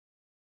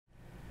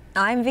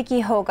I'm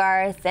Vicki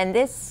Hogarth, and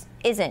this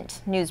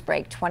isn't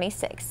Newsbreak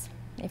 26.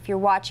 If you're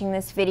watching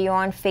this video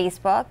on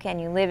Facebook and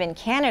you live in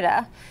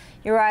Canada,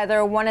 you're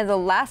either one of the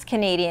last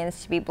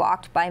Canadians to be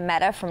blocked by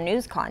Meta from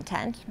news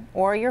content,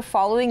 or you're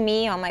following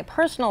me on my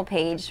personal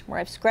page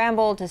where I've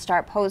scrambled to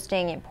start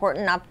posting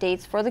important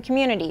updates for the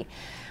community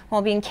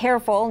while being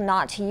careful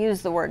not to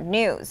use the word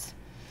news.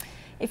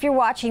 If you're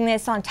watching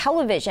this on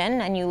television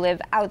and you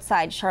live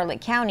outside Charlotte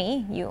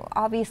County, you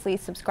obviously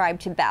subscribe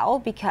to Bell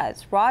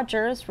because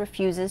Rogers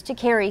refuses to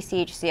carry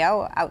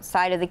CHCO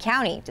outside of the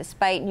county,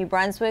 despite New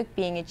Brunswick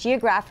being a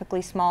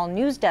geographically small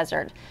news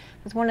desert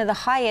with one of the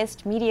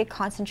highest media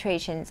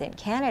concentrations in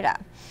Canada.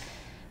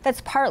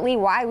 That's partly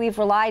why we've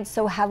relied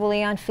so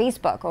heavily on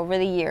Facebook over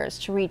the years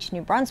to reach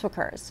New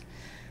Brunswickers.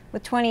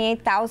 With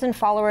 28,000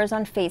 followers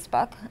on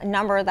Facebook, a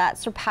number that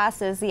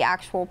surpasses the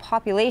actual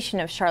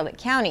population of Charlotte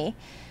County,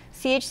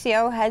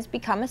 CHCO has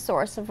become a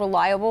source of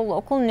reliable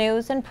local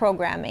news and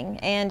programming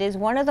and is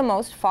one of the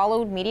most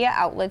followed media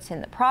outlets in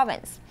the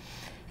province.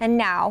 And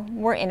now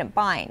we're in a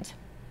bind.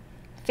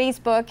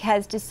 Facebook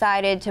has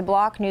decided to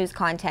block news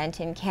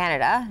content in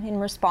Canada in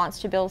response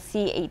to Bill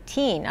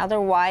C-18,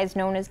 otherwise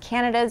known as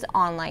Canada's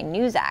Online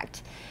News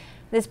Act.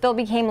 This bill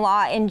became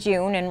law in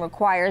June and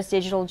requires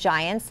digital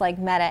giants like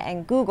Meta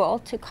and Google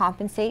to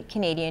compensate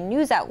Canadian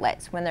news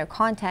outlets when their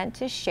content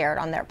is shared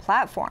on their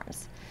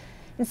platforms.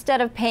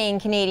 Instead of paying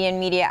Canadian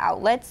media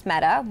outlets,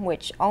 Meta,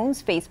 which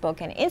owns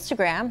Facebook and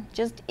Instagram,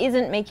 just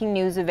isn't making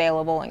news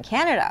available in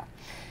Canada.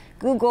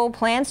 Google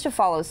plans to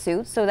follow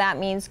suit, so that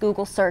means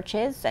Google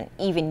searches and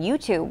even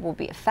YouTube will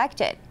be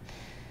affected.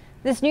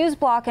 This news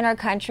block in our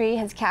country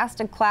has cast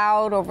a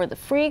cloud over the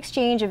free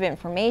exchange of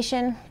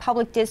information,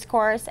 public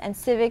discourse, and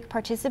civic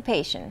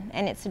participation,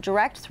 and it's a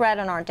direct threat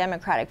on our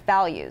democratic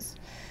values.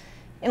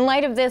 In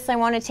light of this, I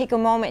want to take a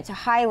moment to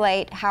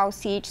highlight how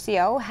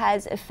CHCO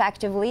has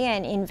effectively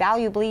and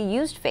invaluably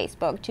used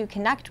Facebook to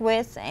connect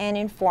with and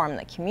inform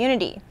the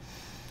community.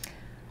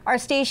 Our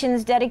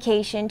station's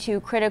dedication to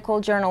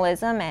critical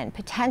journalism and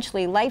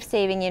potentially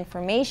life-saving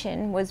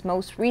information was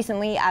most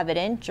recently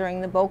evident during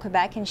the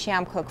Beauquebec and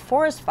Chamcook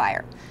forest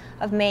fire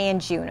of May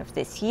and June of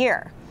this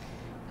year.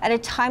 At a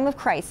time of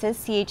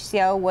crisis,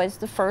 CHCO was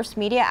the first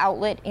media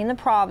outlet in the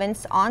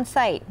province on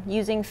site,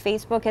 using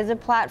Facebook as a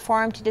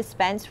platform to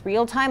dispense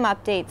real-time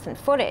updates and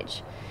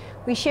footage.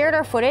 We shared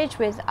our footage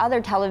with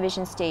other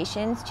television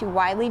stations to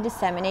widely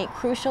disseminate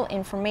crucial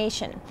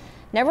information,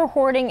 never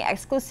hoarding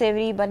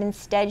exclusivity but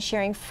instead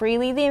sharing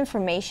freely the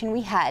information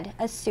we had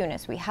as soon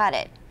as we had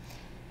it.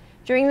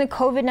 During the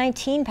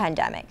COVID-19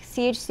 pandemic,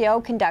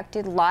 CHCO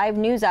conducted live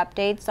news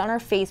updates on our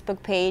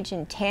Facebook page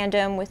in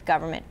tandem with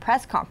government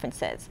press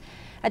conferences,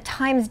 at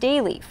times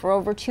daily for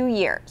over 2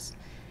 years.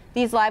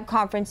 These live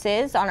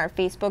conferences on our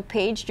Facebook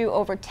page drew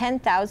over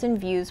 10,000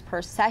 views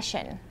per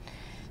session.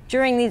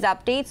 During these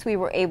updates, we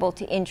were able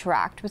to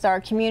interact with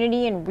our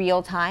community in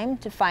real time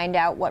to find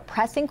out what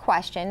pressing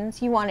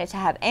questions you wanted to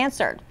have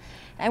answered.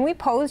 And we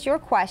posed your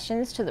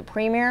questions to the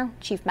Premier,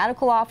 Chief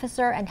Medical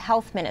Officer, and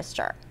Health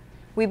Minister.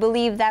 We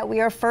believe that we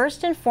are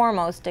first and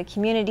foremost a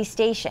community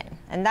station,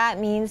 and that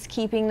means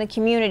keeping the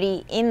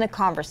community in the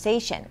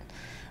conversation.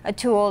 A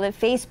tool that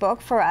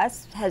Facebook, for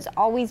us, has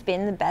always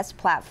been the best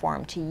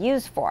platform to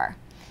use for.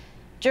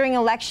 During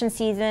election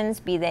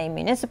seasons, be they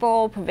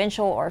municipal,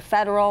 provincial, or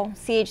federal,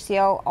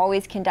 CHCO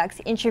always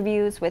conducts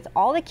interviews with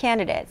all the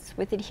candidates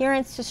with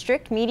adherence to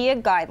strict media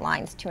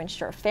guidelines to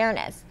ensure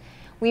fairness.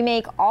 We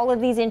make all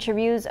of these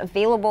interviews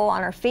available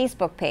on our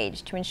Facebook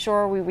page to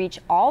ensure we reach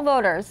all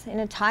voters in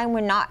a time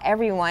when not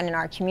everyone in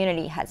our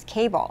community has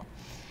cable.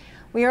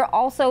 We are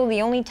also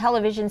the only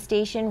television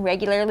station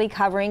regularly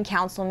covering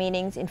council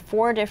meetings in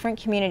 4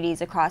 different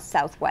communities across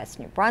Southwest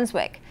New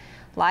Brunswick,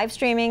 live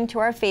streaming to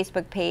our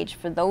Facebook page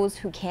for those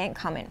who can't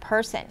come in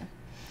person.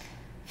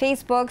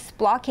 Facebook's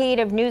blockade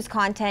of news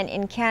content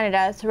in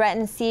Canada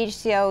threatens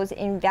CHCO's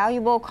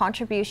invaluable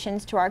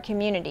contributions to our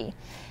community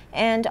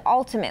and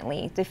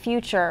ultimately the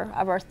future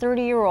of our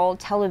 30-year-old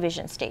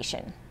television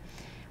station.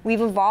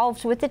 We've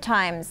evolved with the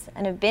times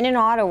and have been in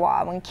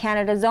Ottawa when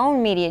Canada's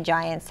own media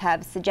giants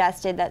have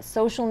suggested that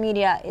social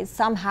media is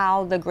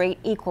somehow the great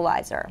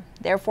equalizer,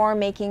 therefore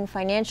making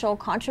financial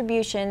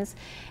contributions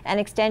and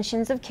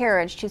extensions of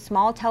carriage to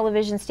small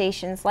television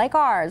stations like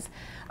ours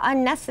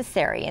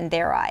unnecessary in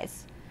their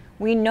eyes.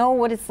 We know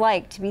what it's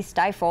like to be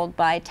stifled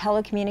by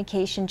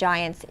telecommunication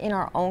giants in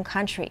our own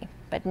country,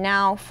 but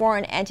now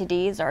foreign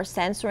entities are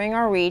censoring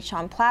our reach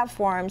on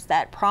platforms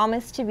that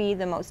promise to be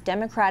the most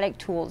democratic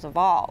tools of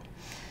all.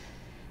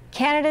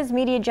 Canada's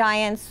media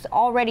giants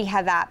already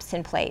have apps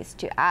in place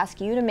to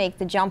ask you to make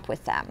the jump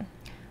with them.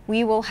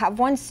 We will have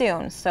one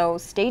soon, so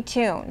stay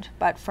tuned.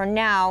 But for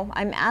now,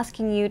 I'm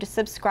asking you to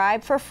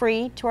subscribe for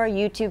free to our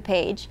YouTube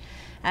page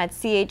at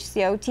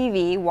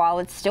CHCO-TV while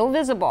it's still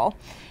visible,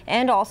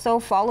 and also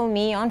follow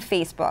me on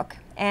Facebook.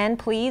 And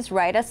please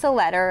write us a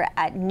letter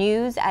at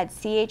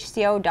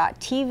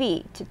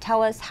news@chco.tv to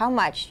tell us how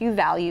much you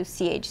value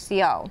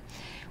CHCO.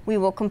 We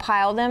will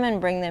compile them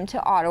and bring them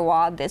to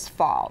Ottawa this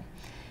fall.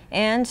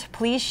 And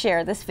please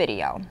share this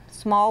video.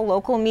 small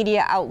local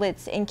media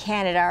outlets in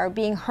Canada are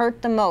being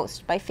hurt the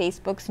most by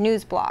Facebook's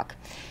news block.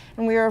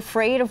 And we are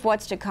afraid of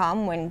what's to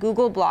come when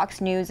Google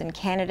blocks news in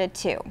Canada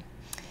too.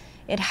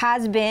 It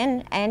has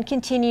been and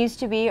continues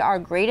to be our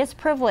greatest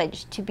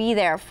privilege to be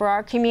there for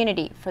our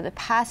community for the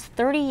past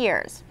 30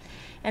 years.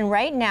 And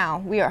right now,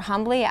 we are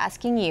humbly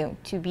asking you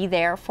to be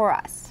there for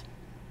us.